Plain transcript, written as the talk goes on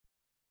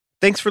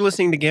Thanks for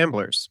listening to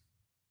Gamblers.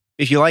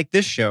 If you like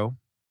this show,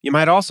 you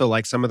might also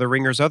like some of The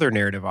Ringer's other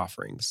narrative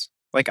offerings,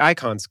 like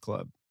Icons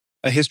Club,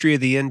 a history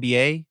of the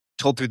NBA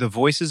told through the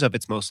voices of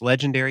its most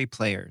legendary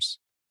players,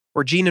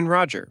 or Gene and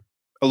Roger,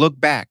 a look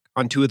back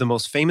on two of the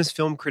most famous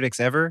film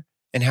critics ever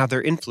and how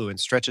their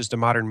influence stretches to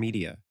modern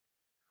media.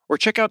 Or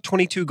check out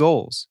 22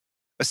 Goals,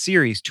 a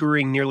series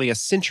touring nearly a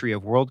century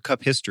of World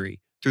Cup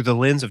history through the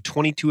lens of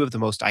 22 of the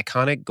most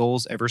iconic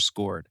goals ever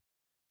scored.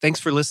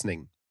 Thanks for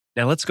listening.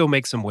 Now let's go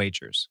make some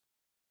wagers.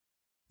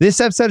 This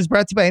episode is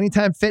brought to you by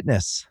Anytime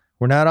Fitness.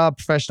 We're not all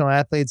professional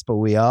athletes, but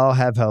we all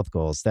have health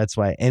goals. That's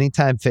why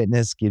Anytime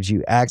Fitness gives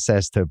you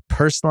access to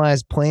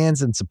personalized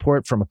plans and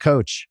support from a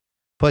coach.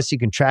 Plus, you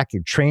can track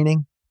your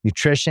training,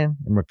 nutrition,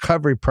 and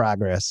recovery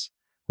progress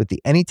with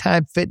the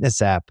Anytime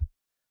Fitness app,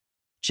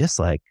 just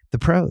like the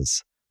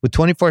pros. With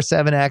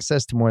 24/7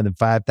 access to more than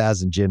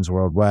 5,000 gyms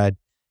worldwide,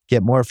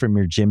 get more from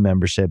your gym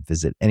membership.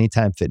 Visit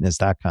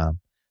anytimefitness.com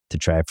to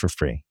try it for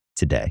free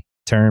today.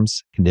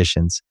 Terms,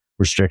 conditions,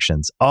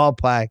 restrictions all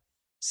apply.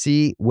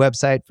 See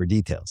website for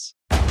details.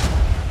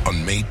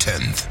 On May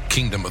 10th,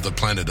 Kingdom of the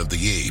Planet of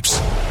the Apes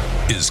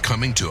is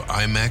coming to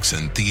IMAX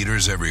and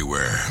theaters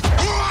everywhere.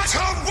 What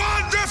a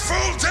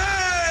wonderful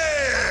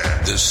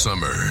day! This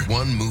summer,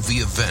 one movie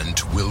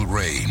event will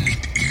reign.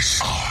 It is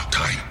our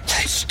time.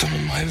 They stole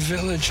my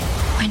village.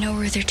 I know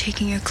where they're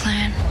taking your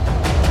clan.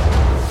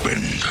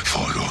 Bend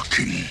for your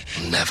king.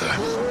 Never.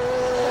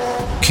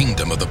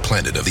 Kingdom of the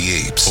Planet of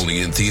the Apes.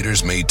 Only in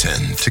theaters May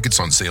 10. Tickets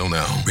on sale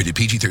now. Rated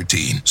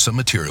PG-13. Some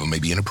material may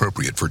be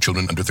inappropriate for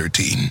children under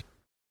 13.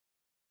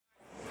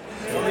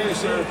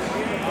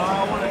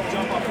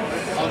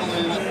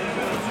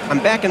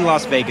 I'm back in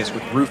Las Vegas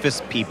with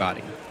Rufus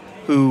Peabody,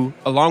 who,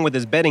 along with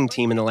his betting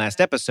team in the last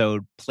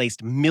episode,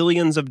 placed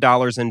millions of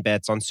dollars in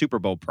bets on Super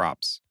Bowl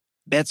props.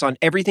 Bets on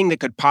everything that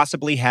could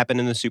possibly happen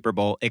in the Super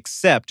Bowl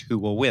except who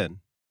will win.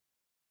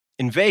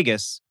 In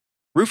Vegas,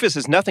 Rufus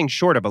is nothing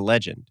short of a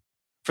legend.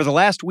 For the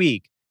last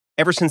week,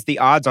 ever since the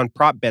odds on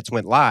prop bets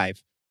went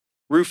live,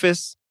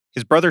 Rufus,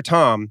 his brother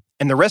Tom,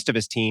 and the rest of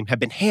his team have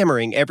been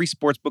hammering every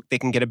sportsbook they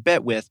can get a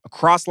bet with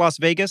across Las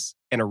Vegas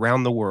and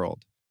around the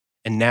world.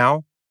 And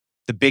now,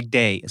 the big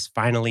day is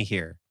finally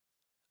here.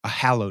 A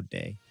hallowed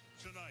day.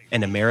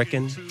 An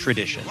American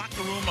tradition.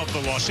 Locker room of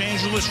the Los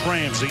Angeles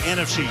Rams, the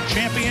NFC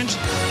champions,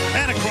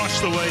 and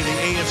across the way,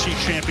 the AFC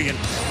champion,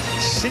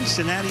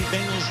 Cincinnati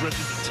Bengals, ready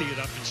to tee it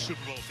up in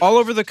Super Bowl. All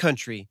over the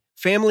country,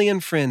 family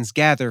and friends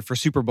gather for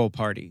Super Bowl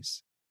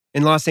parties.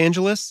 In Los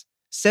Angeles,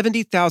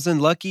 70,000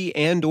 lucky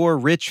and/or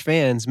rich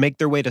fans make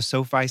their way to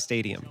SoFi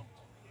Stadium.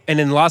 And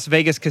in Las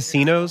Vegas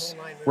casinos,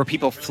 where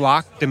people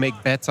flock to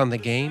make bets on the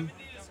game,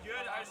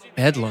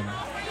 bedlam.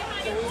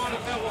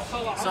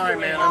 Sorry,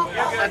 man.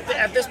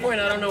 At this point,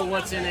 I don't know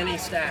what's in any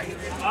stack.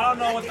 I don't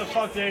know what the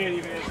fuck day it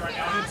even is right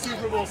now. It's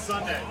Super Bowl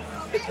Sunday.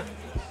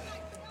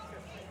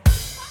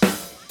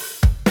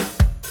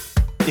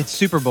 It's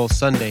Super Bowl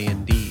Sunday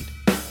indeed.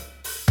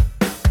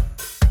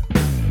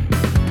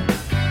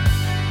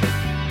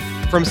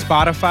 From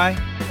Spotify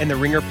and the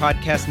Ringer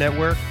Podcast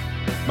Network,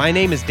 my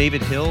name is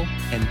David Hill,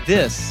 and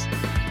this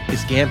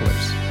is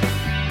Gamblers.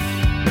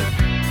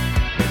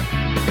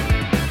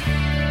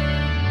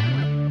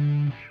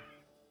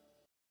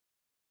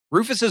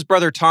 Rufus's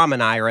brother Tom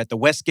and I are at the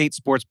Westgate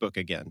Sportsbook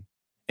again,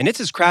 and it's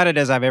as crowded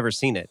as I've ever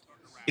seen it.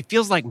 It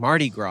feels like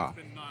Mardi Gras,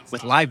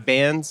 with live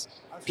bands,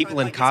 people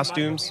in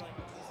costumes,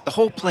 the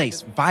whole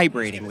place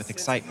vibrating with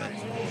excitement.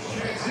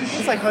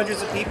 It's like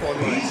hundreds of people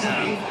in line.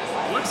 Yeah.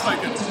 Looks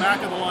like the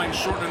back of the line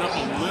shortening up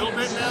a little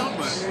bit now,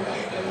 but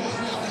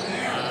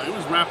it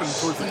was wrapping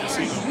towards the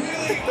casino.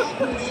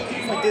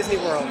 It's like Disney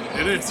World.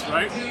 It is,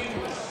 right?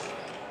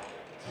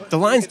 The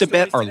lines to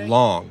bet are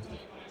long,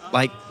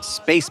 like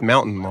Space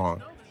Mountain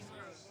long.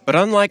 But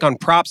unlike on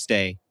Props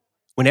Day,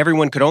 when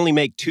everyone could only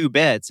make 2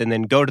 bets and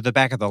then go to the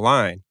back of the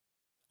line,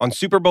 on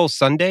Super Bowl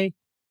Sunday,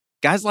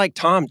 guys like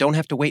Tom don't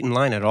have to wait in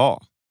line at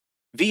all.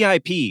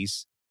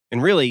 VIPs,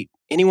 and really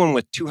anyone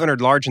with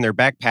 $200 large in their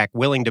backpack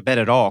willing to bet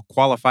at all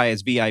qualify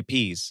as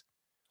VIPs,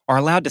 are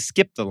allowed to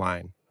skip the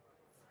line.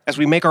 As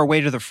we make our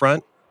way to the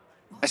front,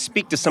 I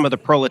speak to some of the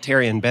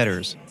proletarian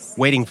bettors,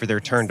 waiting for their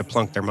turn to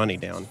plunk their money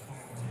down.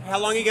 How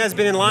long you guys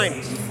been in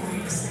line?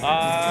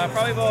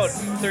 Probably about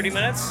 30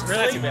 minutes. Really?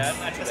 Not too bad.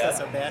 That's not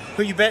so bad.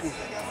 Who you betting?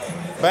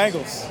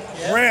 Bengals.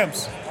 Yeah.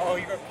 Rams. Oh,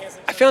 you're going to Kansas.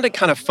 I found it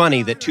kind of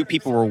funny that 2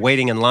 people were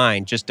waiting in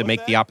line just to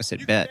make the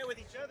opposite bet.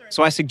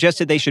 So I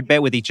suggested they should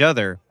bet with each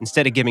other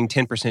instead of giving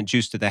 10%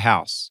 juice to the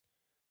house.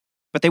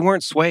 But they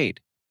weren't swayed.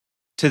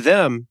 To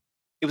them,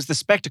 it was the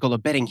spectacle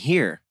of betting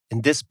here,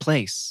 in this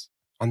place,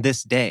 on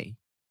this day.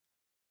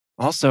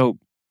 Also,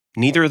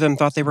 neither of them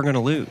thought they were going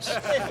to lose.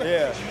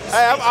 Yeah.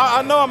 Hey,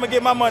 I know I'm going to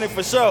get my money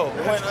for sure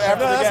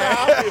after the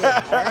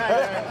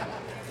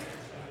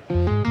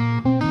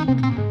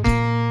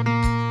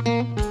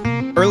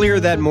game. Earlier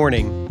that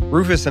morning,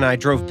 Rufus and I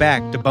drove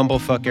back to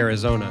Bumblefuck,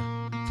 Arizona,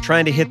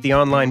 trying to hit the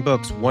online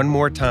books one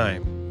more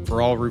time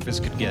for all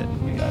Rufus could get.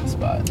 You got a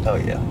spot. Oh,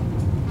 yeah.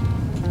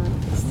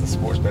 This is the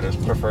sports bettor's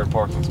preferred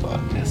parking spot.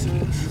 Yes, it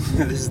is.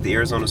 This is the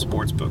Arizona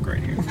Sports Book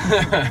right here.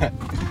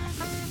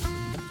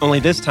 Only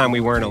this time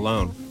we weren't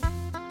alone.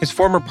 His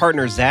former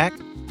partner, Zach,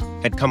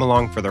 had come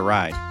along for the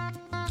ride.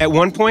 At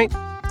one point,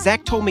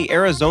 Zach told me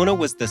Arizona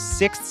was the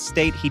 6th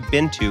state he'd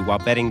been to while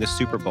betting the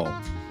Super Bowl.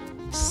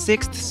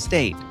 6th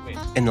state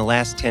in the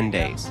last 10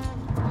 days.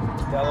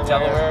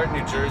 Delaware,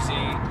 New Jersey,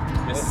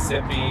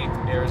 Mississippi,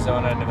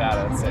 Arizona,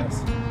 Nevada, that's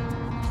 6.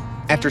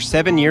 After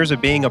 7 years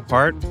of being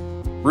apart,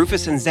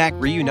 Rufus and Zach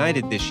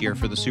reunited this year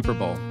for the Super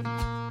Bowl.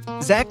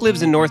 Zach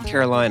lives in North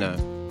Carolina,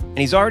 and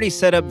he's already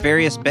set up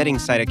various betting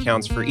site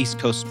accounts for East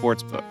Coast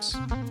sportsbooks.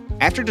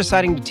 After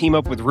deciding to team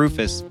up with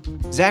Rufus,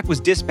 Zach was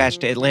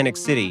dispatched to Atlantic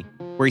City,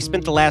 where he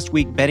spent the last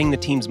week betting the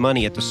team's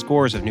money at the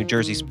scores of New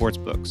Jersey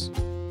sportsbooks.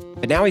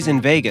 But now he's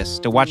in Vegas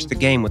to watch the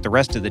game with the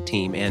rest of the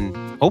team and,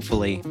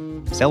 hopefully,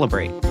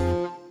 celebrate.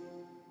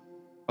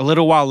 A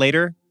little while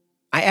later,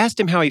 I asked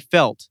him how he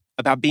felt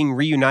about being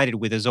reunited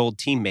with his old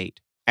teammate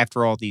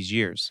after all these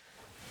years.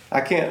 I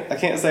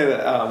can't say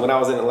that when I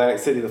was in Atlantic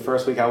City the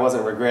first week, I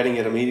wasn't regretting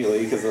it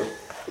immediately because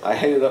I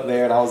hated up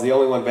there and I was the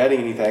only one betting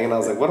anything. And I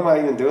was like, what am I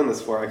even doing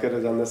this for? I could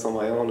have done this on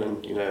my own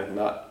and,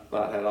 not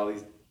had all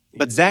these.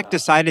 But Zach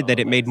decided that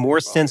it made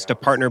more sense to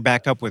partner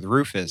back up with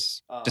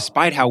Rufus,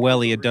 despite how well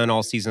he had done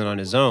all season on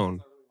his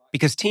own,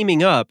 because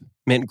teaming up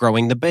meant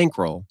growing the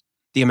bankroll,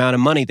 the amount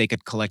of money they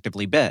could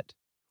collectively bet,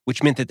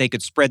 which meant that they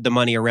could spread the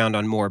money around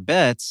on more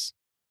bets,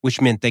 which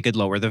meant they could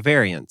lower the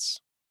variance.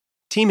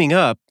 Teaming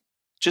up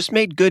just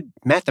made good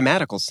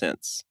mathematical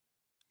sense.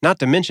 Not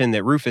to mention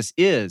that Rufus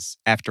is,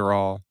 after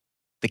all,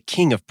 the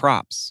king of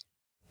props.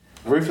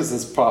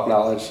 Rufus's prop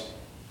knowledge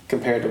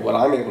compared to what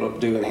I'm able to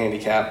do in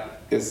handicap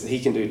is he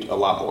can do a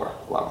lot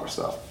more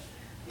stuff.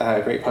 I had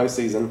a great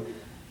postseason,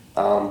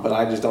 but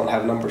I just don't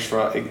have numbers for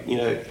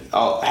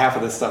half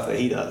of the stuff that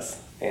he does.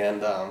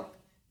 And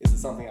is it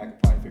something I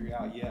could probably figure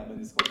out? Yeah, but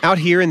it's out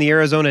here in the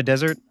Arizona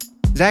desert,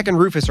 Zach and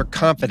Rufus are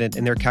confident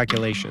in their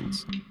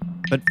calculations,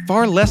 but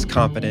far less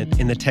confident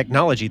in the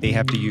technology they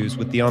have to use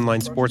with the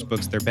online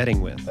sportsbooks they're betting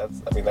with.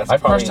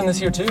 I've crushed in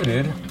this year too,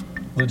 dude.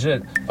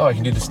 Legit. Oh, I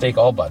can do the stake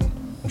all button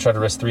and try to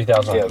risk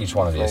 3,000 on each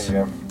one of these.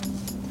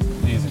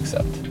 Please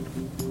accept.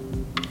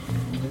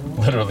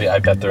 Literally, I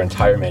bet their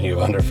entire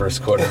menu under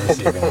first quarter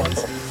receiving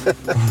ones.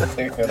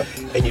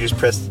 And you just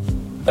press.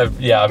 I'm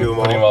putting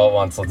them all at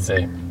once. Let's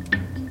see.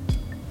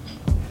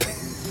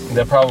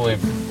 That probably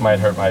might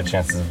hurt my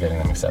chances of getting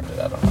them accepted.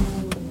 I don't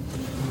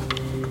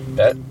know.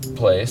 Bet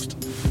placed.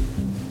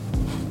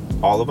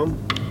 All of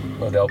them?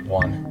 Odell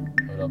won.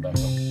 Odell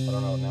Beckham. I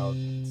don't know. Now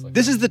it's like...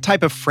 This is the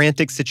type of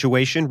frantic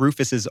situation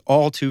Rufus is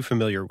all too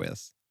familiar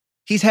with.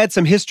 He's had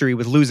some history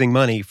with losing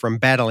money from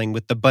battling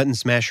with the Button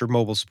Smasher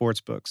mobile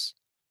sportsbooks.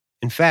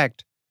 In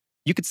fact,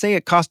 you could say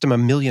it cost him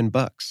 $1 million.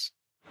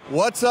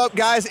 What's up,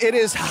 guys? It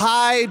is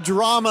high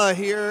drama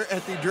here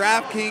at the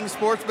DraftKings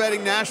Sports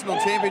Betting National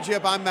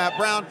Championship. I'm Matt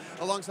Brown,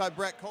 alongside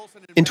Brett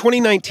Colson. In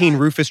 2019,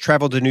 Rufus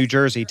traveled to New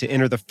Jersey to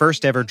enter the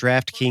first ever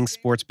DraftKings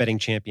Sports Betting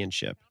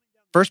Championship.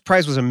 First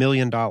prize was $1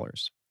 million.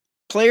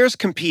 Players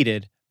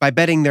competed by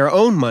betting their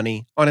own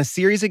money on a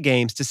series of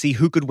games to see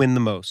who could win the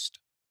most.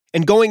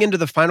 And going into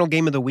the final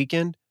game of the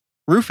weekend,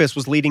 Rufus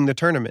was leading the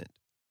tournament.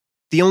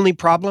 The only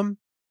problem?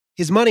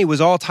 His money was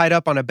all tied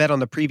up on a bet on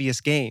the previous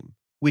game,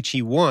 which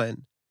he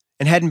won,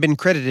 and hadn't been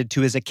credited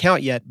to his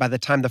account yet by the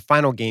time the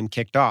final game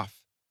kicked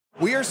off.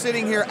 We are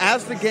sitting here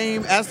as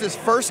this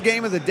first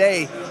game of the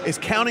day is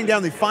counting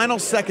down the final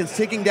seconds,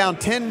 ticking down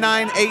 10,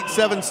 9, 8,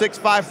 7, 6,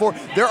 5, 4.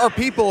 There are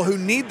people who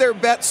need their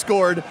bets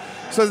scored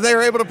so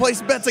they're able to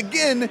place bets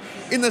again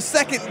in the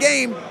second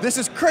game. This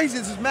is crazy.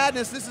 This is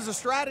madness. This is a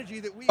strategy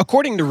that we...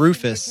 According to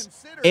Rufus,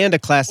 and a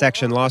class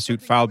action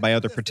lawsuit filed by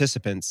other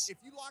participants,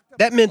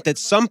 that meant that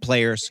some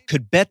players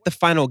could bet the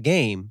final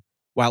game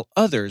while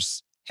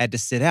others had to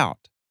sit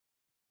out.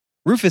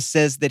 Rufus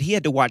says that he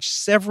had to watch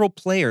several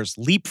players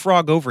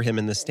leapfrog over him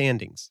in the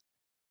standings.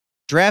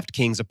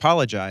 DraftKings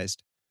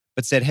apologized,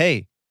 but said,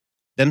 hey,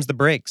 them's the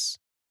breaks.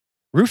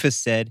 Rufus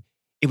said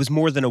it was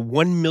more than a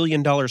 $1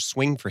 million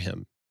swing for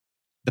him,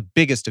 the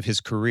biggest of his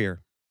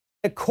career.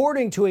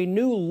 According to a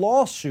new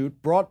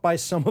lawsuit brought by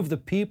some of the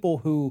people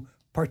who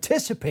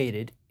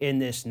participated in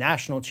this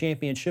national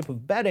championship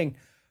of betting,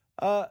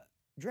 the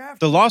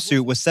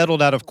lawsuit was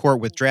settled out of court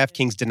with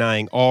DraftKings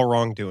denying all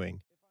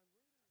wrongdoing.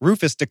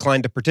 Rufus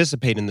declined to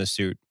participate in the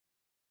suit.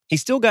 He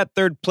still got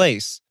third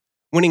place,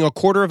 winning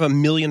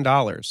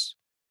 $250,000.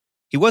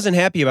 He wasn't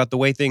happy about the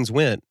way things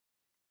went,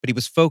 but he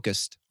was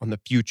focused on the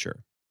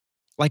future.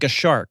 Like a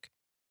shark,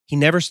 he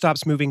never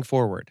stops moving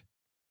forward.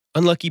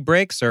 Unlucky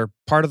breaks are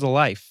part of the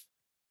life.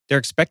 They're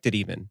expected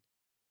even.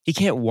 He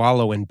can't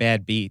wallow in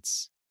bad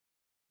beats.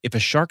 If a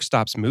shark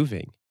stops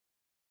moving,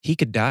 he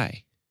could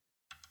die.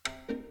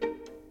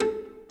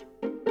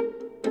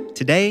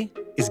 Today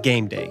is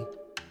game day.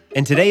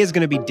 And today is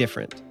going to be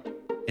different.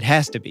 It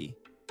has to be.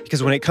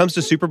 Because when it comes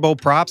to Super Bowl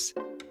props,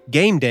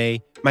 game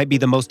day might be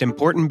the most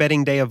important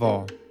betting day of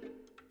all.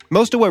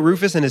 Most of what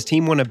Rufus and his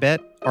team want to bet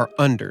are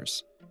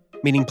unders,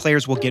 meaning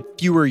players will get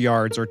fewer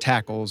yards or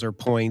tackles or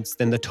points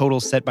than the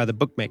total set by the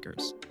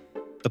bookmakers.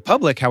 The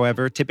public,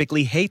 however,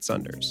 typically hates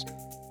unders.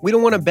 We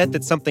don't want to bet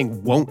that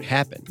something won't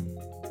happen.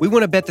 We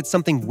want to bet that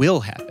something will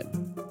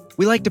happen.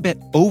 We like to bet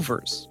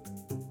overs,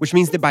 which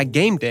means that by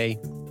game day,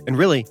 and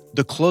really,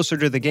 the closer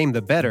to the game,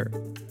 the better,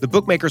 the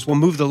bookmakers will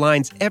move the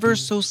lines ever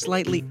so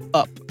slightly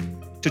up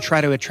to try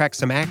to attract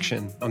some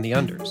action on the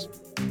unders.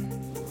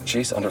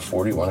 Chase under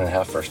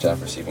 41.5 first half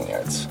receiving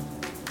yards.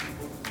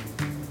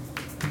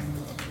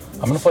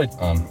 I'm going to play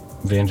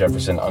Van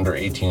Jefferson under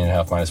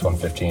 18.5 minus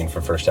 115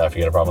 for first half.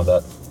 You got a problem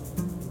with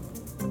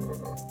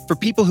that? For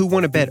people who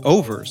want to bet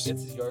overs,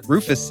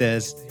 Rufus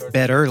says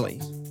bet early.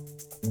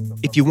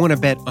 If you want to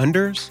bet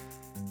unders,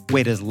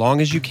 wait as long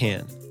as you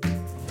can.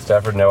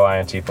 Stafford, no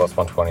INT plus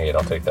 128.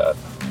 I'll take that.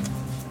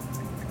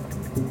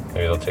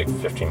 Maybe they'll take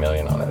 $50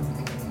 million on it.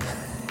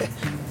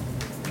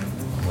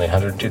 Only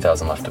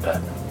 102,000 left to bet.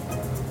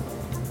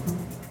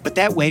 But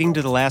that waiting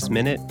to the last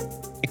minute,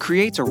 it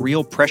creates a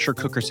real pressure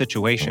cooker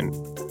situation,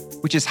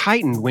 which is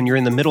heightened when you're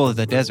in the middle of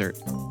the desert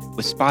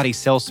with spotty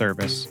cell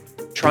service,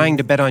 trying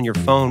to bet on your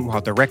phone while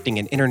directing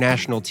an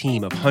international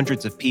team of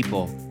hundreds of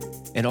people,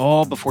 and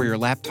all before your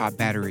laptop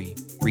battery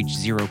reached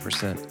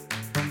 0%.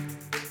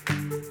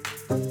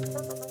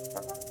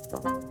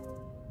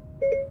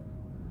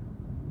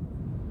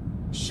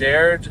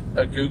 Shared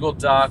a Google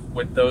Doc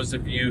with those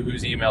of you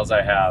whose emails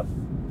I have.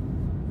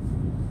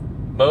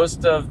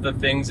 Most of the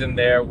things in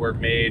there were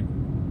made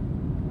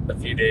a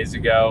few days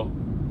ago,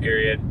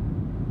 period.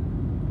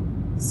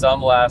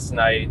 Some last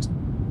night,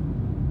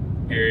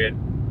 period.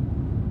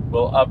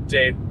 We'll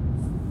update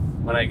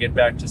when I get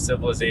back to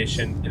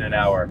civilization in an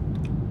hour.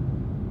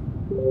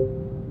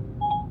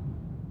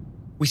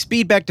 We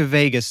speed back to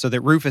Vegas so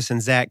that Rufus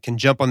and Zach can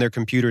jump on their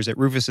computers at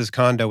Rufus's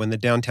condo in the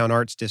downtown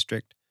arts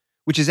district,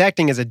 which is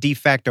acting as a de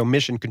facto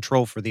mission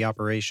control for the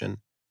operation.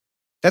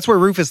 That's where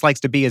Rufus likes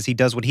to be as he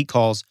does what he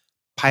calls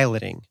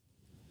piloting.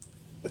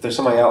 If there's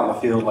somebody out in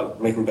the field like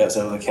making bets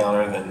over the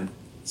counter, then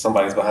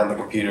somebody's behind the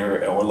computer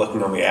and we're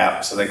looking on the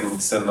app so they can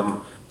send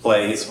them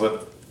plays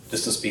with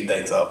just to speed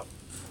things up.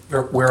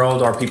 Where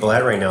all are people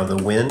at right now?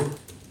 The Win?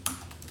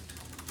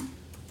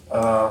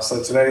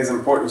 So today's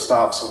important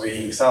stops will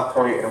be South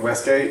Point and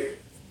Westgate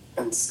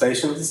and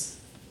stations.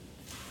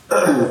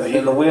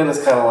 And the Win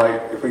is kind of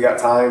like, if we got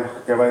time,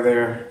 everybody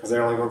there, because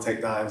they're only going to take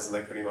dimes and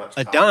they pretty much...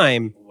 A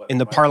dime, in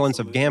the parlance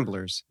of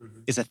gamblers,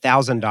 is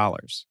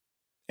 $1,000.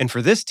 And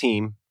for this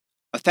team,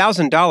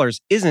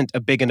 $1,000 isn't a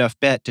big enough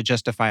bet to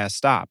justify a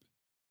stop.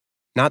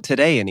 Not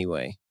today,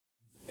 anyway.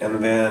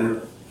 And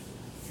then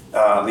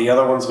the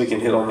other ones we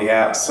can hit on the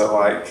apps, so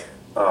like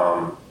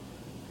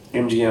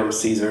MGM,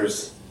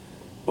 Caesars,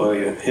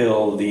 William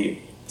Hill, the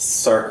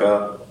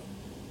Circa,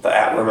 the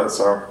app limits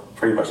are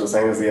pretty much the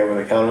same as the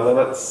over-the-counter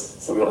limits,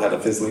 so we don't have to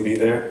physically be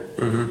there.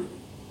 Mm-hmm.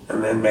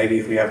 And then maybe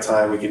if we have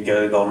time, we could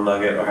go to Golden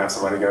Nugget or have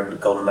somebody go to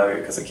Golden Nugget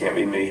because it can't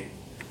be me.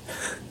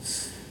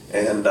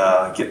 And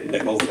get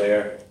nickels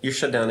there. You're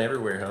shut down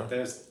everywhere, huh?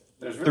 There's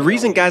really the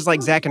reason guys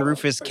like Zach and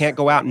Rufus can't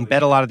go out and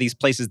bet a lot of these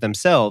places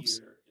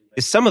themselves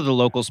is some of the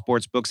local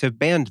sports books have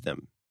banned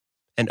them,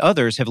 and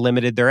others have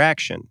limited their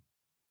action.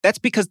 That's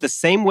because the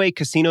same way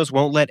casinos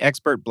won't let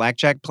expert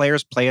blackjack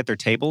players play at their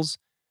tables,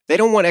 they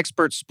don't want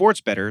expert sports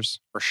bettors,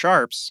 or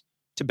sharps,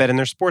 to bet in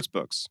their sports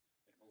books.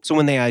 So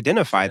when they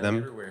identify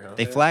them,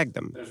 they flag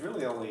them. There's really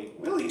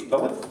the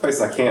only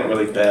place I can't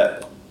really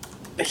bet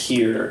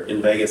here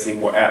in Vegas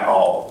anymore at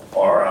all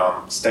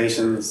are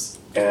stations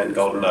and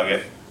Golden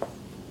Nugget.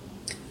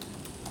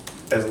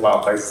 There's a lot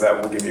of places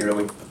that will give you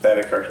really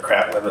pathetic or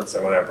crap limits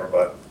or whatever,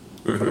 but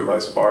for the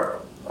most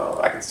part,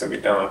 I can still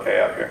get down okay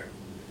out here.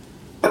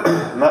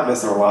 I'm not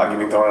missing a lot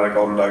getting thrown out of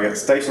Golden Nugget.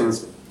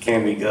 Stations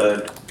can be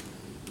good,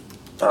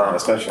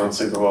 especially on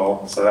Super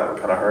Bowl, so that one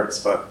kind of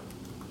hurts, but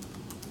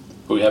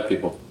we have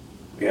people.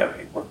 We have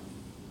people.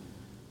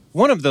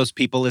 One of those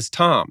people is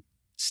Tom,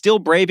 still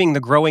braving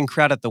the growing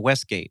crowd at the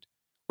Westgate,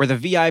 where the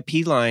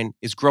VIP line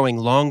is growing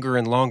longer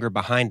and longer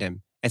behind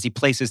him as he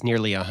places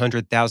nearly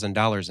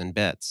 $100,000 in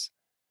bets.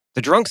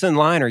 The drunks in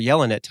line are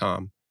yelling at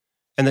Tom,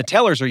 and the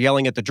tellers are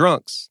yelling at the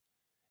drunks.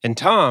 And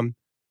Tom,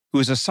 who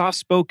is a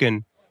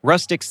soft-spoken,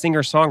 rustic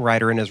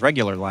singer-songwriter in his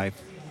regular life,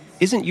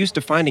 isn't used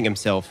to finding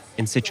himself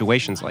in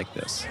situations like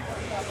this.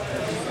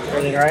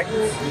 Everything all right?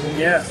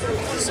 Yeah.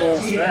 So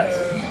stressed.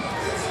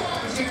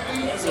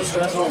 So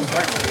stressful and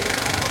I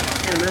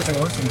can't imagine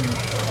working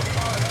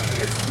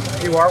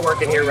here. You are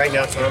working here right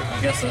now, Tom.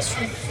 I guess that's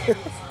true.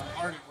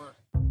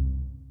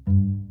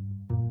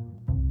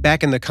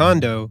 Back in the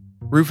condo,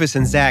 Rufus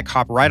and Zach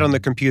hop right on the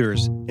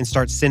computers and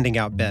start sending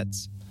out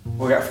bets.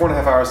 We got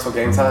 4.5 hours till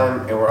game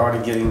time, and we're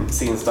already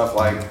seeing stuff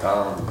like,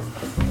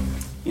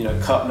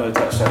 Cup no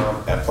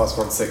touchdown at plus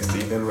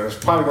 160. Then we're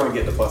probably going to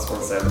get to plus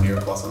 170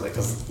 or plus something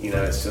because,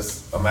 it's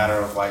just a matter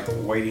of like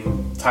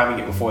timing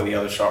it before the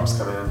other sharps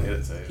come in and hit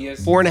it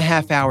too.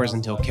 4.5 hours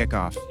until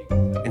kickoff,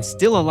 and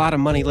still a lot of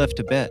money left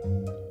to bet.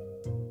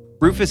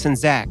 Rufus and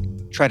Zach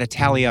try to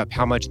tally up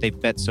how much they've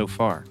bet so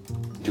far.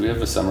 Do we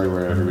have a summary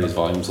where everybody's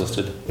volume's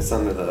listed? It's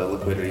under the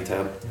liquidity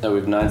tab. No, we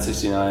have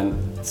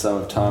 969,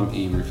 sum of Tom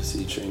E, Rufus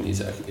E, Train E,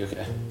 Zach E,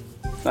 okay.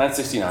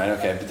 969,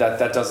 okay, but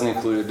that doesn't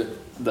include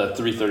the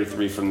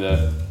 333 from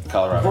the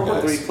Colorado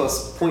 1.3 guys.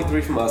 plus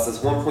 0.3 from us, that's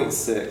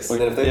 1.6.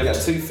 And then if they've got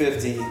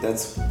 250,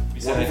 that's...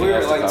 If we're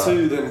at like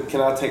 2, then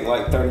can I take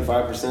like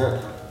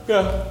 35%?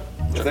 Yeah.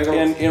 If they're gonna,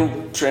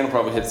 And Trent will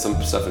probably hit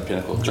some stuff at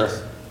Pinnacle. Sure.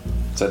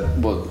 So,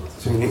 well,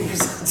 too many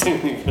years.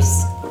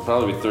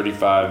 probably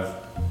 35.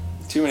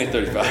 Too many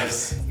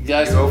 35s.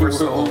 Guys,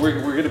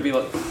 we're gonna be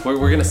like,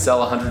 we're gonna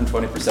sell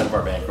 120% of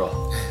our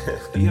bankroll.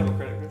 Do you have a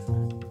credit card?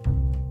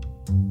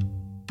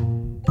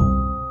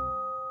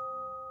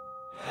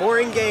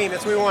 Boring game.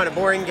 That's what we want, a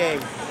boring game.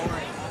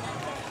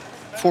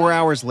 4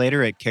 hours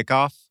later at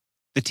kickoff,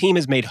 the team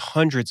has made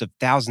hundreds of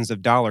thousands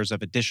of dollars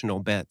of additional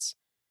bets,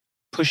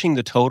 pushing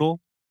the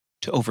total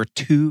to over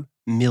 $2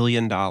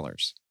 million.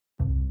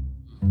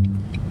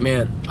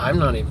 Man, I'm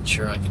not even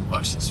sure I can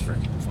watch this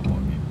freaking football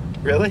game.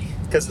 Really?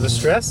 Because of the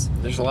stress?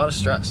 There's a lot of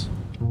stress.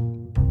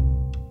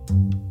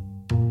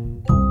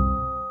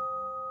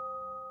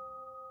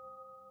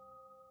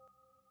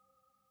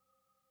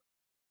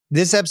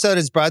 This episode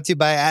is brought to you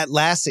by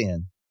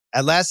Atlassian.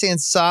 Atlassian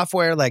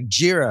software like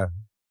Jira,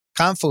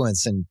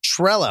 Confluence, and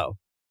Trello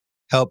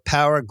help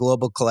power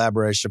global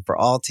collaboration for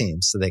all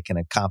teams so they can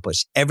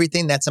accomplish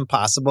everything that's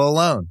impossible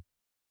alone.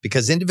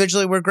 Because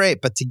individually we're great,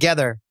 but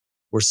together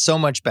we're so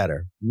much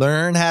better.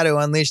 Learn how to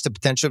unleash the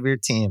potential of your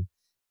team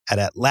at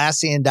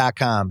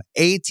Atlassian.com.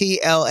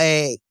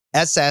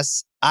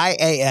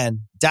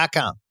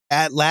 Atlassian.com.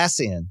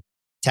 Atlassian.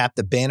 Tap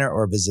the banner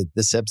or visit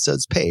this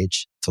episode's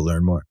page to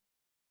learn more.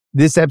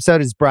 This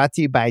episode is brought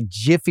to you by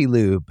Jiffy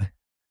Lube.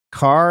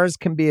 Cars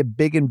can be a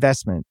big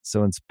investment,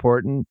 so it's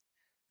important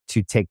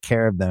to take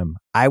care of them.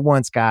 I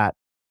once got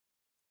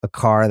a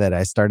car that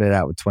I started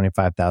out with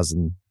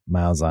 25,000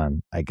 miles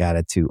on. I got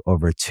it to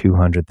over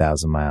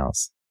 200,000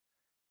 miles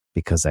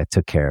because I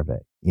took care of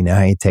it. You know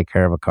how you take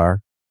care of a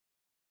car?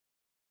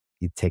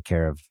 You take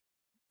care of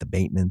the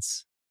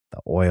maintenance, the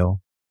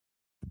oil,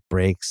 the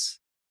brakes,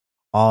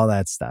 all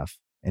that stuff.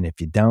 And if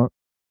you don't,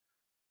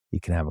 you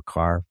can have a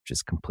car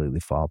just completely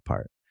fall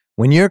apart.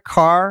 When your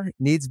car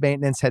needs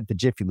maintenance, head to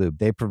Jiffy Lube.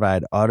 They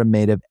provide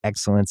automotive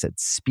excellence at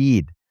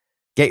speed.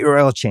 Get your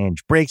oil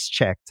change, brakes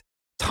checked,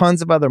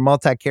 tons of other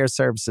multi-care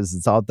services.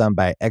 It's all done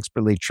by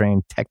expertly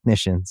trained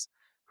technicians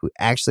who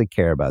actually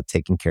care about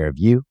taking care of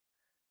you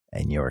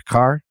and your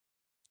car.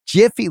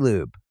 Jiffy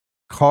Lube,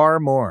 car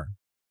more.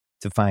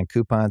 To find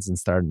coupons and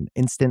start an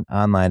instant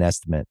online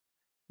estimate,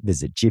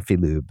 visit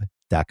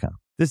jiffylube.com.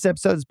 This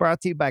episode is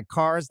brought to you by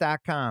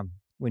Cars.com.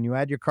 When you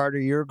add your car to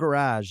your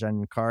garage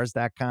on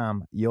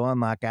Cars.com, you'll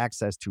unlock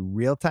access to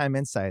real-time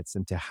insights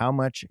into how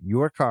much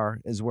your car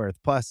is worth.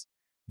 Plus,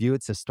 view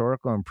its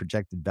historical and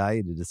projected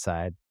value to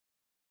decide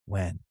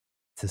when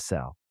to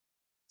sell.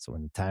 So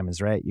when the time is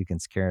right, you can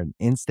secure an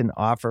instant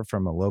offer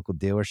from a local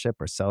dealership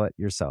or sell it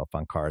yourself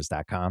on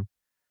Cars.com.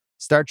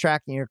 Start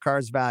tracking your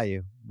car's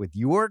value with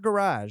your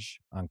garage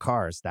on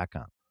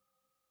Cars.com.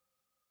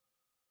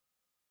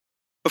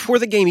 Before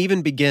the game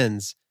even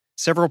begins,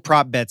 several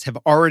prop bets have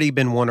already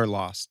been won or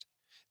lost.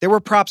 There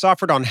were props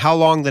offered on how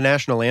long the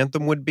national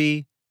anthem would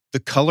be, the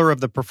color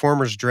of the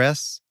performer's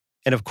dress,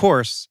 and of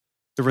course,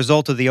 the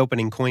result of the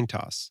opening coin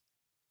toss.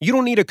 You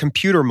don't need a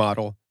computer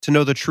model to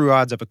know the true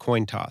odds of a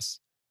coin toss,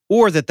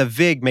 or that the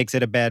VIG makes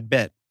it a bad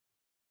bet.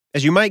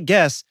 As you might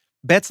guess,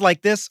 bets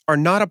like this are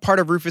not a part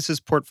of Rufus's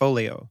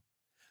portfolio.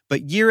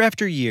 But year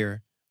after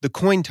year, the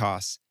coin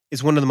toss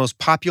is one of the most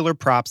popular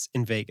props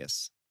in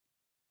Vegas.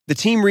 The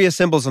team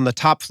reassembles on the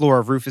top floor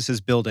of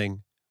Rufus's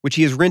building, which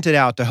he has rented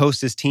out to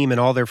host his team and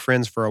all their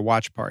friends for a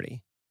watch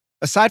party.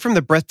 Aside from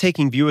the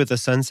breathtaking view of the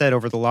sunset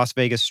over the Las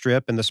Vegas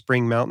Strip and the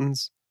Spring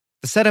Mountains,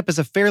 the setup is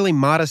a fairly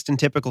modest and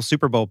typical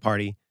Super Bowl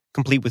party,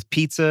 complete with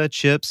pizza,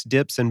 chips,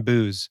 dips, and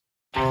booze.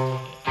 But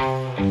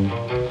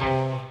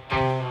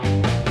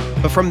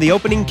from the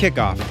opening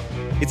kickoff,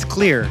 it's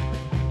clear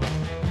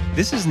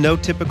this is no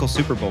typical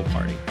Super Bowl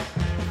party.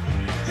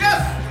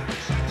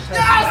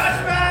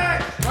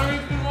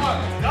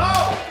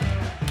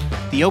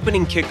 The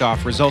opening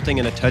kickoff resulting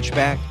in a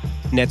touchback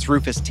nets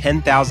Rufus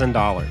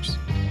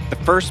 $10,000. The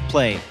first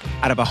play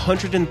out of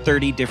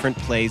 130 different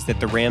plays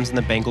that the Rams and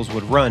the Bengals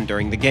would run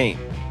during the game,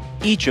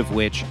 each of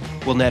which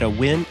will net a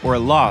win or a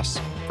loss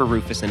for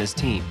Rufus and his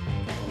team.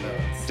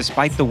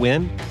 Despite the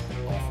win,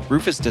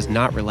 Rufus does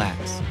not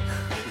relax.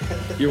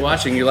 You're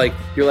watching, you're like,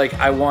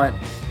 I want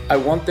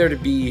there to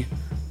be,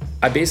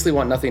 I basically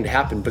want nothing to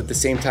happen, but at the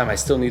same time, I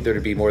still need there to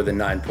be more than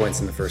 9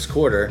 points in the first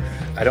quarter.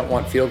 I don't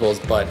want field goals,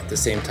 but at the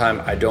same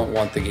time, I don't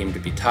want the game to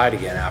be tied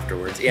again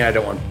afterwards, and I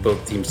don't want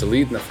both teams to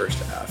lead in the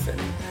first half. And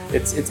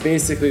it's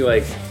basically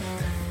like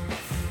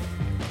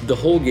the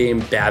whole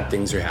game, bad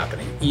things are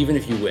happening, even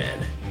if you win.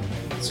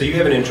 So you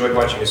haven't enjoyed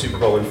watching a Super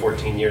Bowl in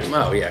 14 years?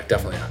 Oh yeah,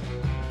 definitely not.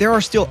 There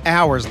are still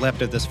hours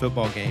left of this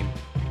football game,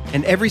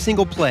 and every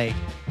single play,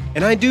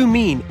 and I do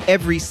mean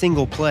every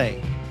single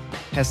play,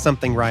 has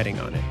something riding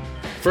on it.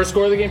 First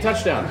score of the game,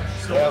 touchdown.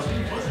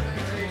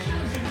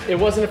 It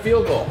wasn't a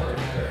field goal.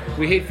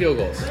 We hate field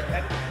goals.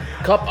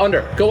 Cup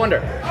under, go under.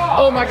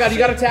 Oh my God, you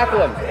got to tackle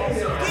him.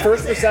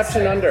 First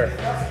reception under.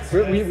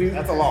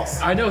 That's a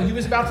loss. I know, he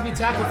was about to be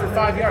tackled for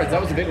 5 yards.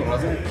 That was a big one,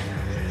 wasn't it?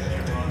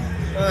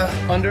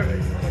 Under.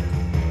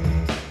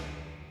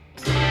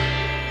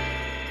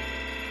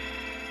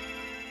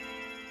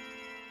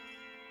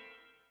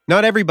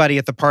 Not everybody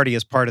at the party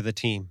is part of the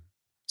team.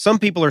 Some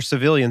people are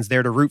civilians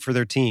there to root for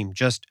their team,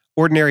 just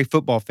ordinary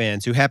football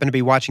fans who happen to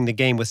be watching the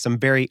game with some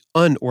very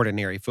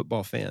unordinary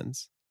football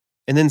fans.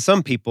 And then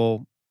some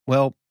people,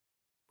 well,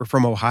 were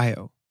from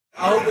Ohio.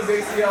 I hope his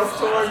ACL's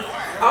torn.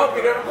 I hope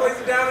he never plays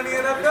it down in the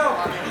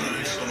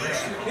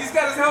NFL. He's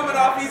got his helmet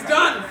off. He's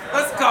done.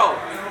 Let's go.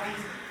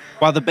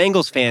 While the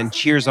Bengals fan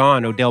cheers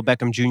on Odell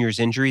Beckham Jr.'s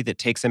injury that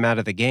takes him out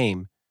of the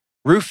game,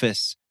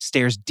 Rufus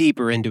stares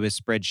deeper into his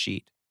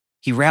spreadsheet.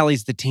 He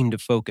rallies the team to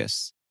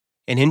focus.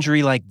 An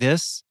injury like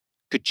this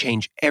could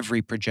change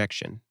every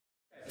projection.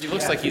 He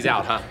looks like he's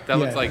out, huh? That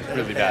looks like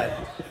really bad.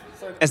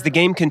 As the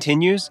game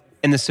continues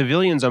and the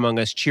civilians among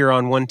us cheer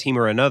on one team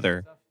or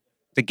another,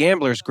 the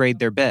gamblers grade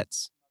their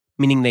bets,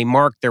 meaning they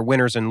mark their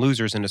winners and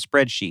losers in a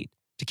spreadsheet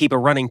to keep a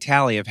running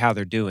tally of how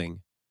they're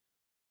doing.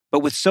 But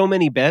with so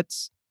many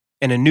bets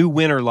and a new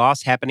win or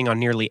loss happening on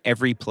nearly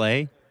every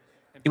play,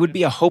 it would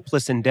be a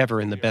hopeless endeavor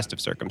in the best of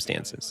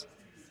circumstances.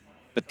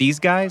 But these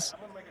guys,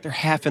 they're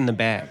half in the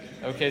bag.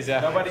 Okay,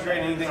 Zach. Nobody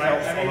grade anything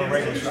else on a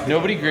regular show.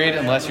 Nobody grade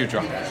unless you're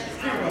drunk.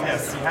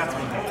 Yes, you have to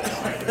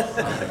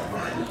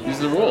be. These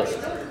are the rules.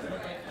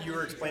 You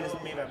were explaining to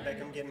me about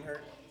Beckham getting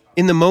hurt?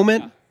 In the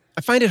moment,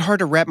 I find it hard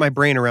to wrap my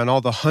brain around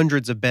all the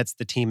hundreds of bets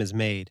the team has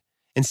made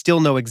and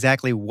still know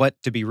exactly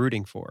what to be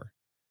rooting for.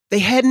 They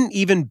hadn't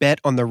even bet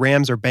on the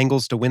Rams or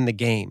Bengals to win the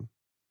game.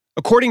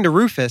 According to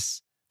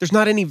Rufus, there's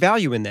not any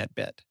value in that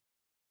bet,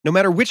 no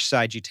matter which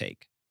side you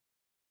take.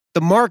 The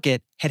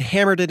market had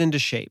hammered it into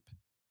shape.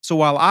 So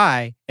while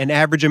I, an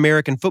average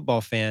American football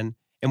fan,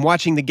 am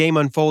watching the game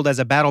unfold as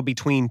a battle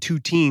between two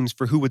teams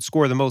for who would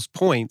score the most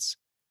points,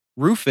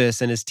 Rufus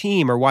and his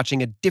team are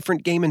watching a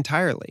different game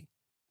entirely.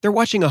 They're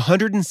watching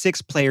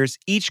 106 players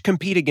each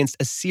compete against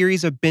a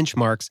series of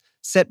benchmarks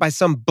set by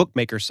some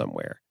bookmaker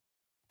somewhere.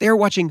 They are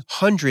watching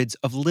hundreds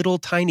of little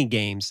tiny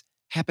games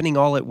happening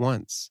all at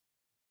once.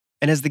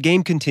 And as the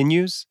game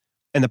continues,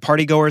 and the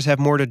partygoers have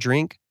more to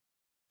drink,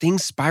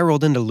 things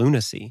spiraled into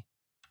lunacy.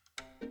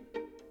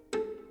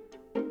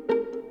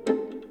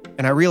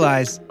 And I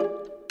realize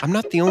I'm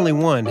not the only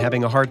one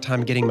having a hard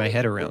time getting my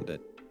head around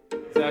it.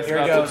 Zach's Here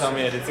it about goes. to tell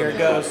me I did Here it something.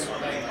 goes.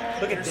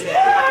 Look at this.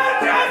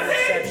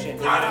 Interception.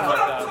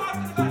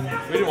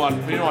 We didn't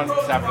want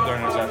Zach to throw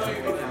an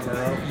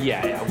interception.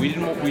 Yeah. We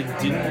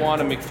didn't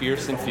want a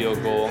McPherson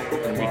field goal,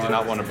 and we did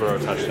not want a Burrow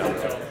touchdown.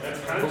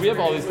 But we have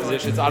all these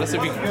positions. Honestly,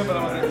 we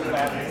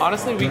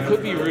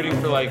could be rooting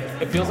for, like,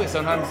 it feels like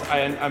sometimes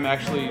I'm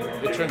actually,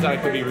 it turns out I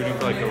could be rooting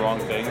for, like, the wrong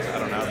things. I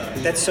don't know.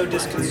 That's so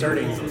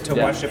disconcerting to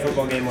watch a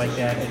football game like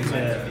that and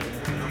to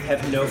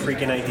have no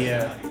freaking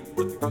idea.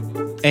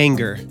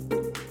 Anger,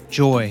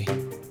 joy,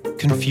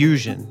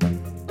 confusion,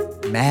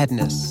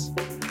 madness.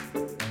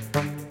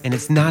 And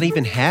it's not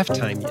even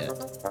halftime yet.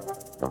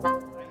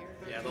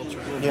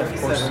 Yeah,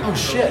 of course. Oh,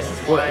 shit.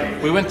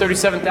 What? We win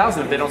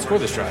 37,000 if they don't score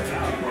this drive.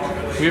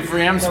 We have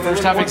Rams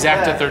first half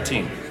exact at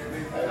 13.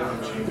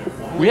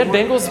 We had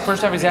Bengals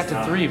first half exact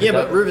at 3.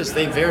 But Rufus,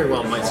 they very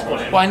well might score.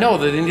 Well, I know.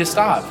 They need to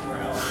stop.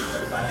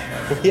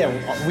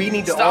 Yeah, we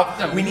need to Stop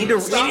them. we need to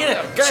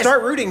Guys,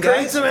 start rooting, guys.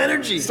 Create some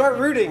energy. Start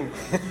rooting.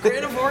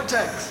 Create a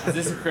vortex. Is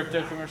this a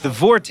crypto commercial? The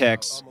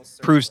vortex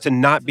proves to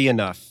not be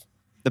enough.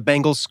 The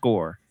Bengals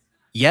score.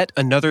 Yet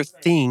another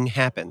thing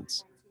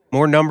happens.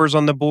 More numbers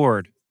on the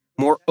board.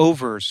 More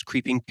overs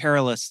creeping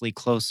perilously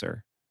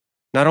closer.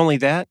 Not only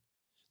that,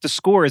 the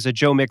score is a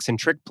Joe Mixon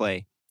trick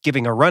play,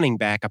 giving a running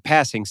back a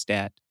passing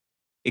stat.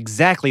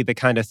 Exactly the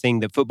kind of thing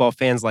that football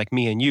fans like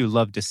me and you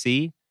love to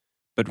see,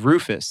 but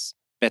Rufus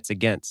bets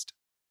against.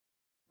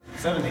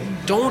 70.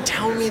 Don't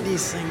tell me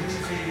these things.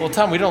 Well,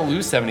 Tom, we don't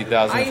lose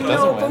 70,000 I if it doesn't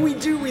know, win. but we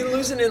do. We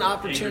lose in an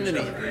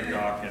opportunity.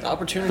 The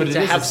opportunity But it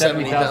to is a have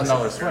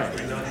 $70,000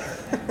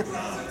 $70,000. swing.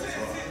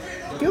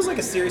 Feels like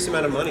a serious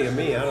amount of money to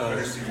me. I don't know.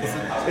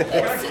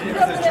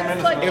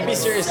 It would be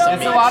serious to It's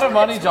me. a lot of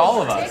money to all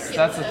of us.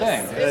 That's the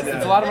thing.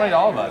 It's a lot of money to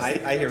all of us.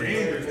 I hear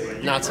you.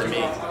 Not to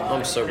me.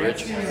 I'm so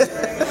rich.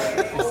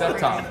 Except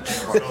Tom.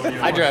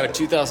 I drive a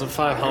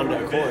 2005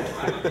 Honda Accord.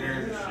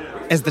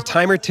 As the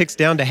timer ticks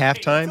down to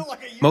halftime,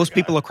 most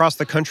people across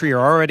the country are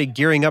already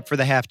gearing up for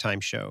the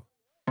halftime show.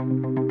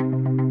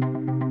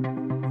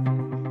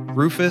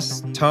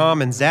 Rufus,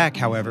 Tom, and Zach,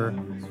 however,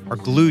 are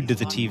glued to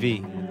the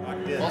TV.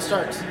 Ball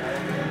starts.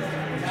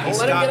 Don't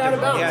let him get out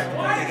of bounds. Yeah,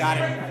 they got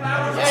him.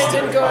 Yeah, he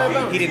didn't go out of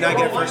bounds. He did not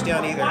get a first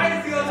down either.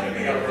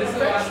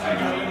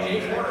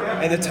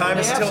 And the time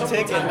is still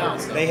ticking.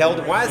 They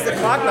held. Why is the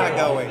clock not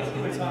going?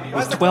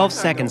 With 12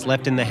 seconds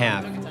left in the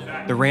half,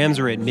 the Rams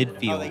are at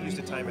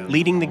midfield,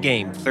 leading the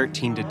game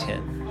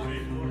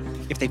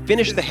 13-10. If they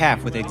finish the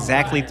half with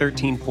exactly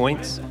 13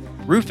 points,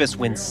 Rufus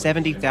wins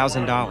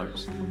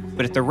 $70,000.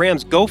 But if the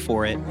Rams go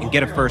for it and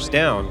get a first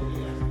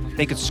down,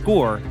 they could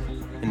score,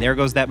 and there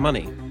goes that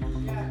money.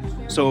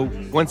 So,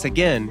 once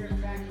again,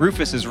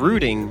 Rufus is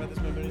rooting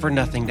for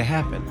nothing to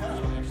happen.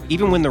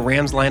 Even when the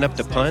Rams line up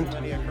to punt,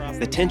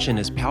 the tension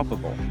is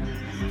palpable.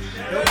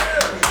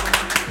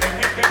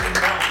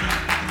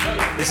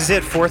 This is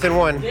it, 4th and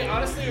 1.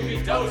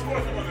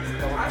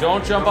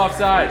 Don't jump off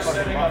sides.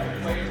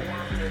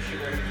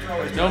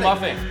 No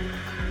muffing.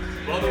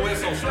 Blow the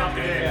whistle. Stop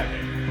the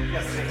game.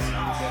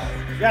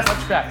 Yes,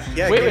 touchback.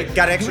 Yeah, wait.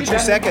 got extra 2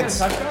 seconds.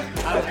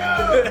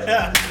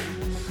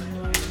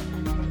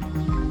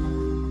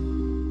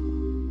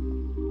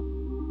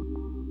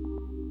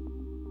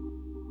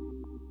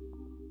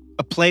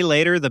 A play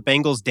later, the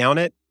Bengals down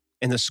it,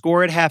 and the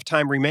score at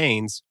halftime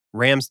remains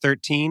Rams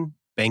 13,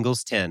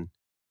 Bengals 10,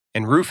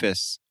 and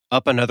Rufus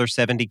up another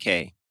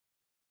 $70K.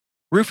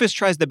 Rufus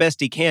tries the best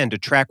he can to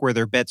track where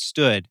their bets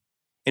stood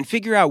and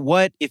figure out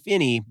what, if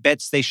any,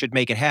 bets they should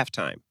make at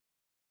halftime.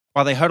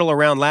 While they huddle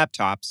around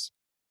laptops,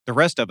 the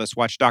rest of us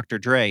watch Dr.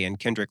 Dre and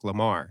Kendrick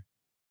Lamar.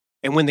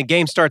 And when the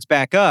game starts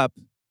back up,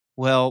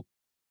 well,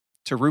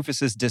 to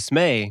Rufus's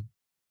dismay,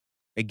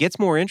 it gets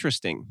more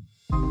interesting.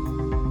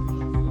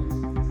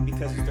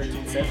 Because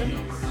it's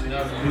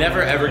 13-7?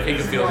 Never ever kick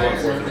a field goal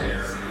for them.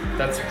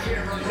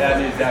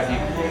 That is that you're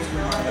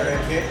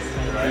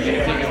going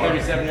to kick a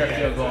 37-yard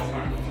field goal.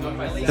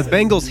 The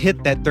Bengals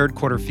hit that third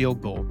quarter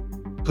field goal,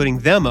 putting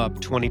them up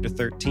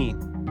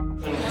 20-13.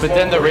 But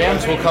then the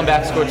Rams will come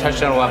back, score a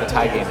touchdown, we'll have a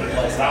tie game.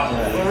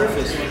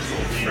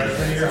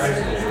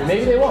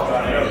 Maybe they won't.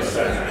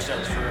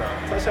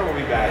 Touchdown will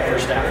be back for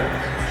Stafford.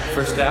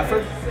 For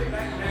Stafford?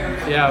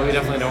 Yeah, we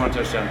definitely don't want a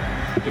touchdown.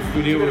 If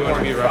we do, we want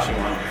to be a rushing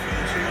one.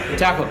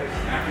 Tackle.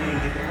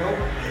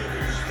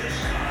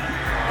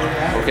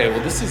 Okay,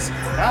 well this is...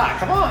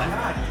 come on.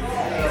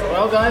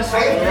 Well, guys,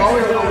 we're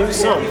always going to lose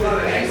some. You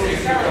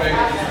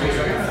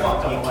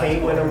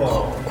can't win them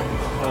all.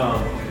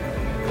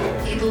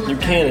 You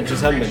can, it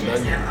just hasn't been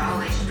done yet.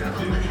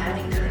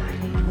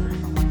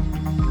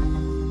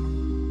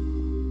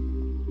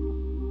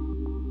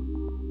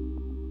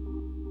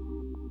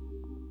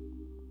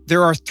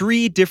 There are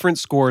 3 different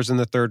scores in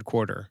the third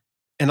quarter,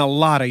 and a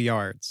lot of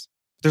yards.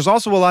 There's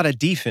also a lot of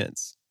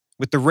defense,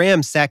 with the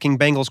Rams sacking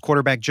Bengals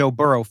quarterback Joe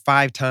Burrow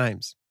 5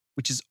 times,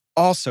 which is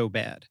also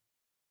bad.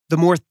 The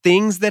more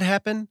things that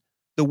happen,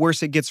 the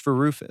worse it gets for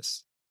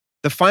Rufus.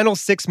 The final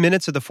 6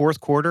 minutes of the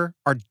fourth quarter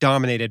are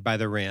dominated by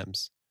the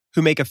Rams,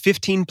 who make a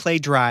 15-play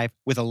drive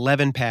with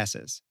 11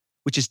 passes,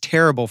 which is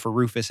terrible for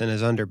Rufus and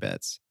his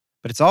underbets.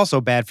 But it's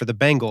also bad for the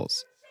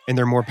Bengals and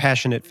their more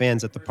passionate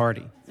fans at the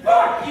party.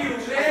 Fuck you,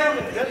 man!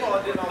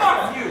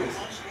 Fuck you!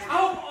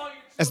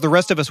 As the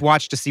rest of us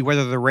watch to see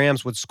whether the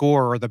Rams would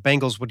score or the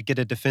Bengals would get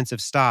a defensive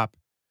stop,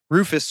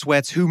 Rufus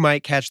sweats who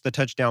might catch the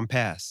touchdown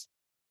pass.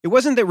 It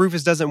wasn't that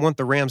Rufus doesn't want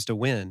the Rams to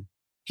win.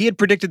 He had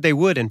predicted they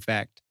would, in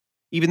fact,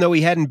 even though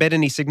he hadn't bet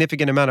any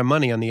significant amount of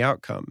money on the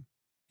outcome.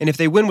 And if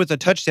they win with a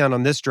touchdown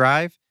on this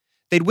drive,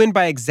 they'd win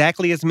by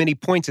exactly as many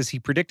points as he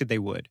predicted they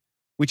would,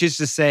 which is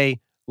to say,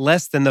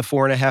 less than the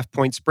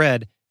 4.5-point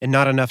spread and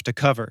not enough to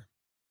cover.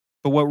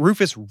 But what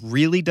Rufus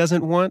really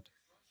doesn't want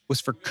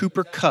was for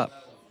Cooper Kupp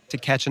to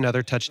catch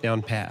another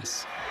touchdown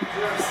pass. Take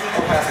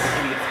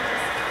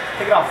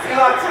it off. Turn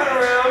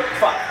around.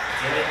 Fuck.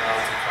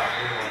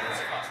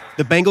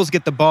 The Bengals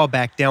get the ball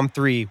back down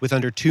 3 with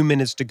under 2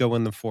 minutes to go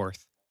in the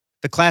fourth.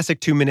 The classic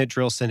 2-minute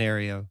drill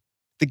scenario.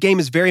 The game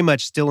is very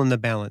much still in the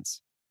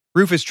balance.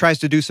 Rufus tries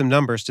to do some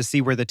numbers to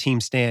see where the team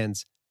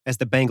stands as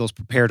the Bengals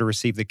prepare to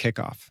receive the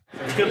kickoff.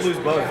 He could lose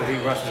both if he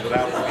rushes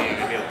without being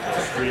able to.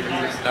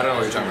 I don't know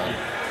what you're talking about.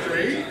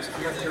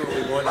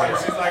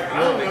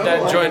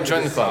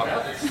 Join the club.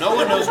 No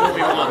one knows what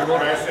we want.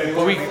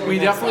 But we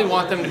definitely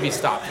want them to be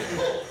stopped.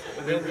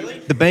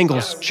 The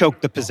Bengals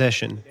choke the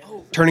possession,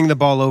 turning the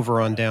ball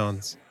over on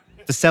downs.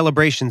 The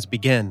celebrations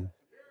begin.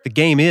 The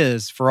game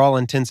is, for all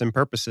intents and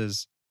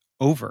purposes,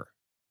 over.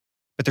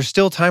 But there's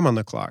still time on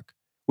the clock,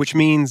 which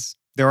means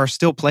there are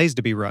still plays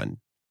to be run,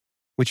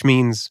 which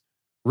means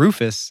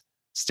Rufus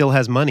still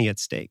has money at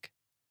stake.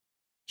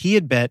 He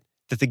had bet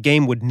that the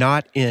game would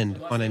not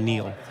end on a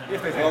kneel.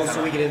 Oh,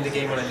 so we get into the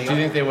game on a kneel? Do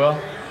you think they will?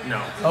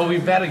 No. Oh, we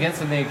bet against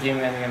them in the game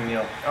ending on a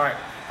kneel. All right.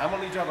 I'm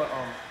going to need you to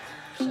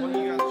one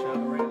of you guys show the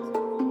Rams.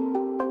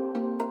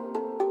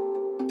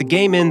 The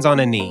game ends on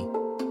a knee,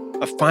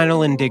 a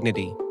final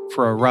indignity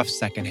for a rough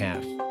second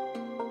half.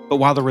 But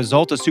while the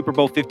result of Super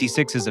Bowl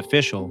 56 is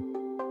official,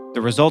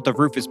 the result of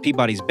Rufus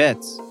Peabody's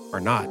bets are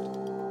not.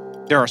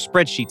 There are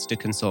spreadsheets to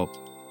consult.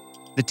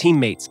 The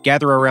teammates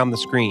gather around the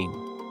screen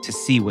to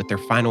see what their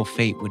final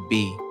fate would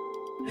be.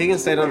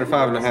 Higgins stayed under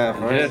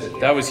 5.5, right? Yeah,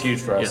 that was huge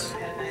for us.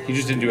 Yeah. He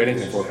just didn't do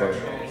anything for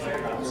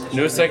it.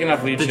 No second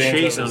half lead change. The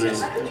chase on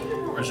his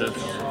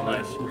reception.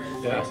 Nice.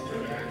 Yeah.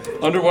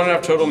 Under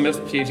 1.5 total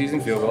missed PATs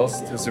and field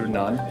goals. There were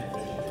none.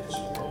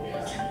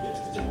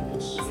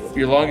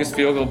 Your longest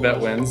field goal bet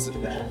wins.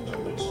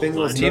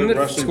 Bengals team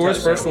that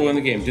scores first will win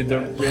the game. Did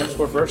the Rams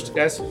score first,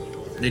 guys?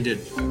 They did.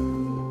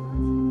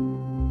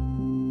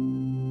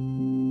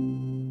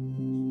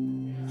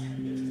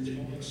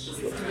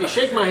 You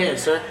shake my hand,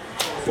 sir.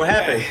 What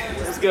happened?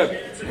 It's good.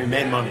 We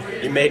made money.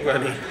 You made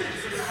money.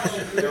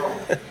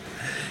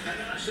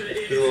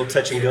 A little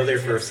touch and go there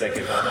for a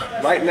second,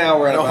 huh? Right now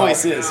we're at about...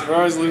 always is. We're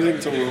always losing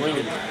until we're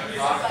winning.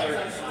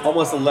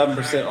 Almost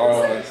 11%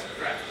 ROIs.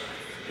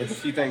 With a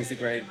few things to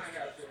grade.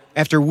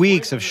 After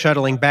weeks of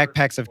shuttling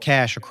backpacks of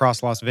cash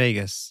across Las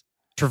Vegas,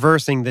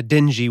 traversing the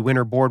dingy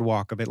winter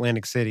boardwalk of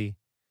Atlantic City,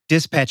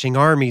 dispatching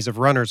armies of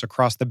runners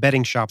across the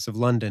betting shops of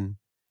London,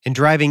 and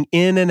driving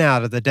in and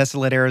out of the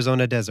desolate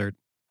Arizona desert,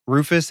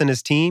 Rufus and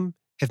his team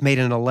have made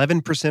an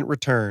 11%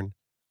 return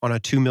on a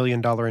 $2 million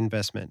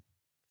investment.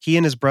 He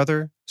and his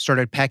brother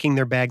started packing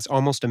their bags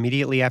almost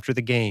immediately after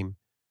the game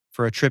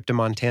for a trip to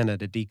Montana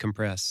to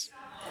decompress.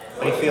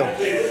 How do you feel?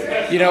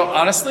 You know,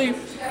 honestly,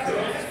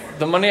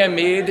 the money I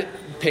made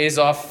pays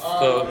off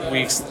the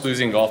week's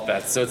losing golf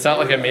bets. So it's not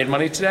like I made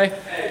money today,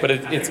 but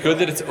it's good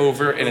that it's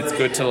over, and it's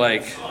good to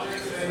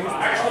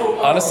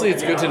honestly,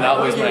 it's good to not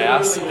lose my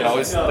ass and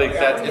always like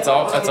that.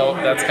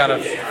 That's kind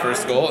of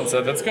first goal, and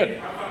so that's good.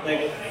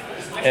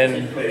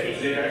 And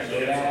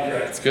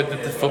it's good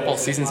that the football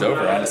season's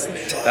over,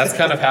 honestly. That's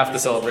kind of half the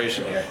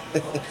celebration here.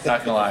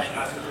 Not gonna lie.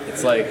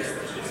 It's like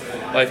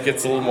life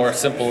gets a little more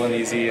simple and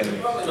easy, and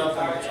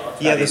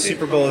yeah, the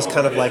Super Bowl is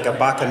kind of like a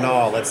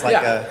bacchanal. It's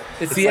like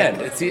it's the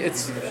end. It's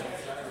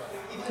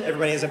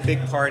everybody has a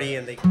big party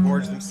and they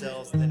gorge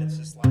themselves, and then it's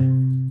just like.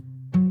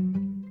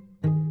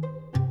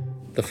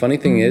 The funny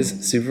thing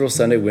is, Super Bowl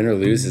Sunday, win or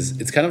lose,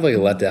 it's kind of like a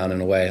letdown in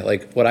a way.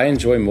 Like, what I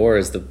enjoy more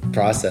is the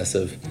process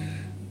of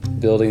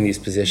building these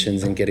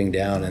positions and getting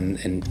down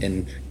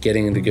and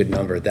getting the good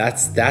number.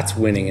 That's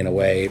winning in a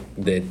way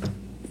that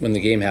when the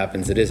game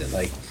happens, it isn't.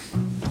 Like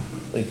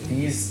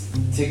these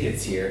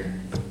tickets here,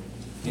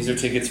 these are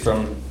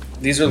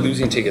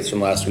losing tickets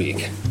from last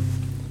week.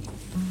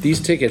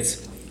 These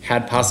tickets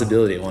had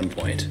possibility at one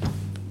point.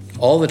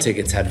 All the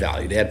tickets had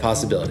value. They had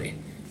possibility.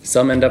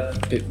 Some end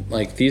up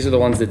like these are the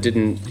ones that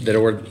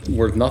are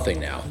worth nothing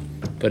now.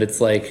 But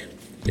it's like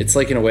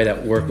in a way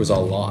that work was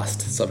all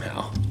lost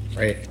somehow,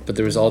 right? But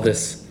there was all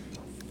this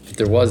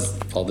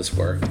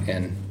work,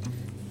 and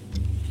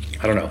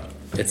I don't know.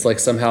 It's like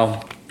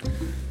somehow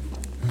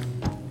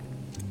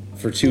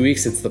for 2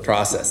 weeks it's the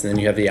process, and then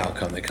you have the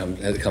outcome that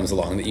comes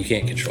along that you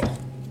can't control.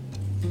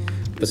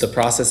 But the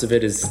process of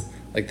it is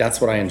like that's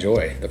what I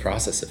enjoy, the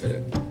process of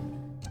it.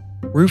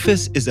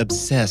 Rufus is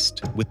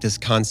obsessed with this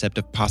concept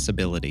of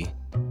possibility.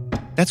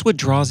 That's what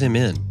draws him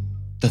in.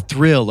 The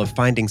thrill of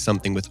finding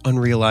something with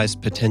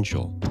unrealized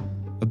potential,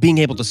 of being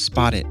able to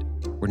spot it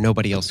where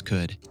nobody else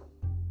could.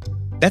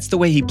 That's the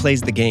way he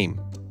plays the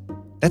game.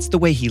 That's the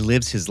way he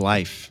lives his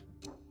life.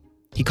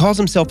 He calls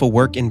himself a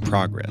work in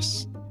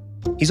progress.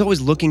 He's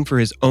always looking for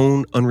his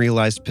own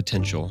unrealized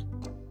potential,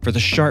 for the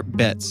sharp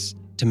bets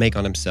to make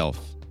on himself.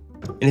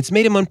 And it's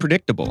made him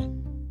unpredictable,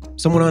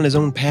 someone on his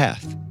own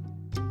path.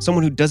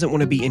 Someone who doesn't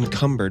want to be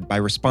encumbered by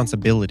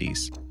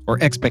responsibilities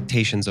or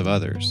expectations of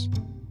others.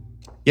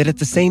 Yet at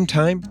the same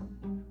time,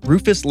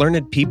 Rufus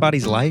Learned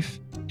Peabody's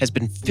life has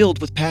been filled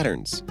with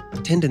patterns,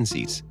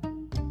 tendencies,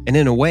 and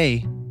in a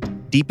way,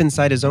 deep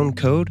inside his own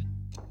code,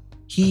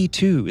 he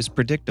too is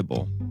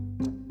predictable.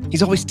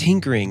 He's always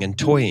tinkering and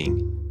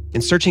toying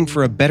and searching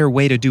for a better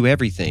way to do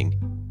everything,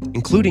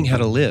 including how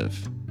to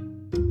live.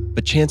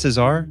 But chances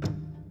are,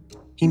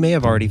 he may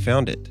have already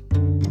found it.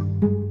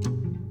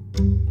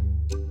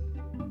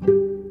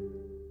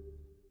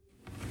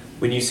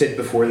 When you said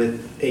before that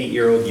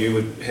 8-year-old you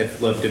would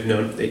have loved to have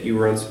known that you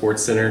were on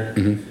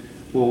SportsCenter,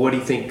 well, what do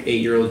you think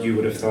 8-year-old you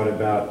would have thought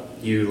about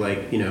you,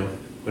 like,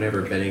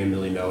 whatever, betting $1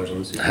 million on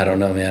the Super Bowl? I don't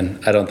know, man.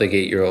 I don't think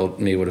 8-year-old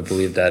me would have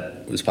believed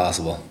that was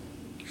possible.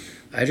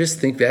 I just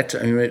think that,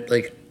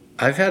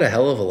 I've had a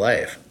hell of a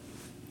life.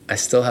 I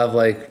still have,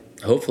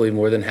 hopefully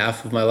more than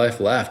half of my life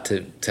left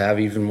to have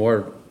even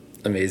more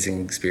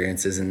amazing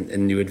experiences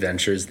and new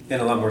adventures.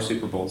 And a lot more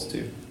Super Bowls,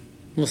 too.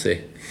 We'll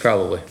see.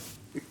 Probably.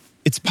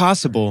 It's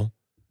possible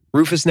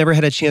Rufus never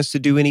had a chance to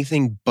do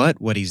anything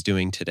but what he's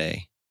doing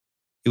today.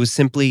 It was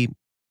simply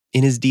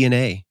in his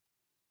DNA.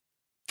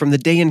 From the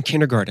day in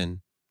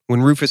kindergarten,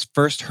 when Rufus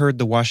first heard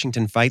the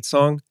Washington Fight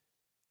song,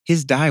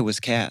 his die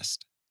was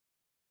cast.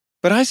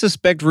 But I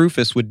suspect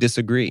Rufus would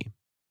disagree.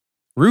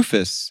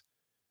 Rufus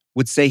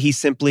would say he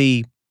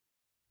simply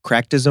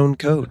cracked his own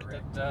code.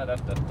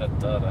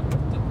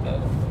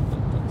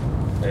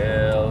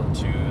 Hail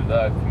to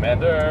the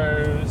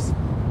Commanders.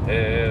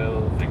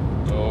 Hail victory.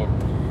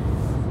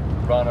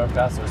 Runner,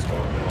 passer, score.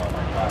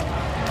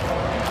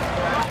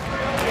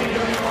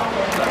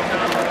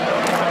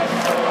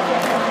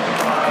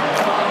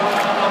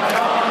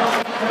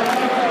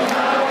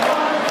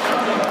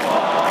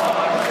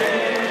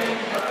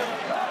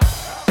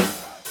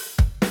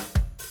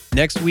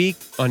 Next week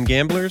on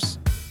Gamblers,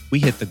 we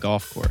hit the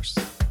golf course.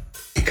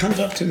 He comes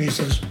up to me and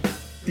says,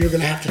 "You're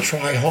going to have to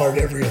try hard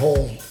every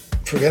hole.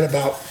 Forget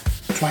about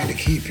trying to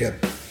keep you."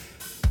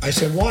 I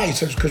said, "Why?" He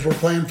says, "Because we're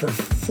playing for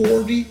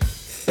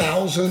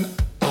 $40,000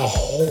 a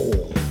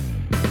hole."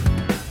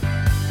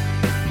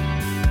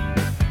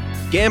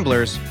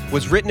 Gamblers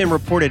was written and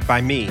reported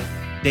by me,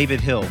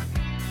 David Hill.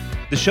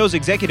 The show's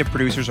executive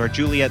producers are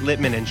Juliette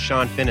Littman and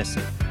Sean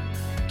Finnison.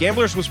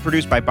 Gamblers was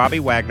produced by Bobby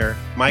Wagner,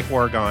 Mike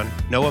Wargon,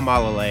 Noah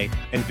Malalay,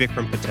 and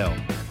Vikram Patel.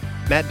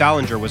 Matt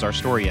Dollinger was our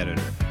story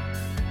editor.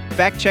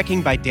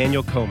 Fact-checking by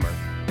Daniel Comer.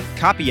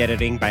 Copy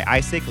editing by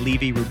Isaac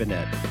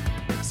Levy-Rubinet.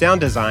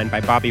 Sound design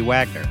by Bobby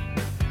Wagner.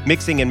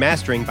 Mixing and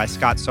mastering by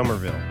Scott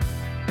Somerville.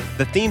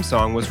 The theme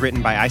song was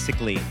written by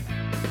Isaac Lee.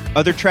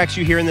 Other tracks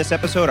you hear in this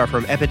episode are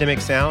from Epidemic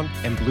Sound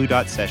and Blue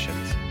Dot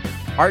Sessions.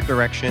 Art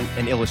direction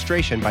and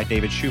illustration by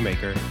David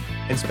Shoemaker,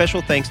 and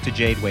special thanks to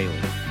Jade Whaley.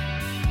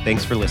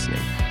 Thanks for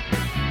listening.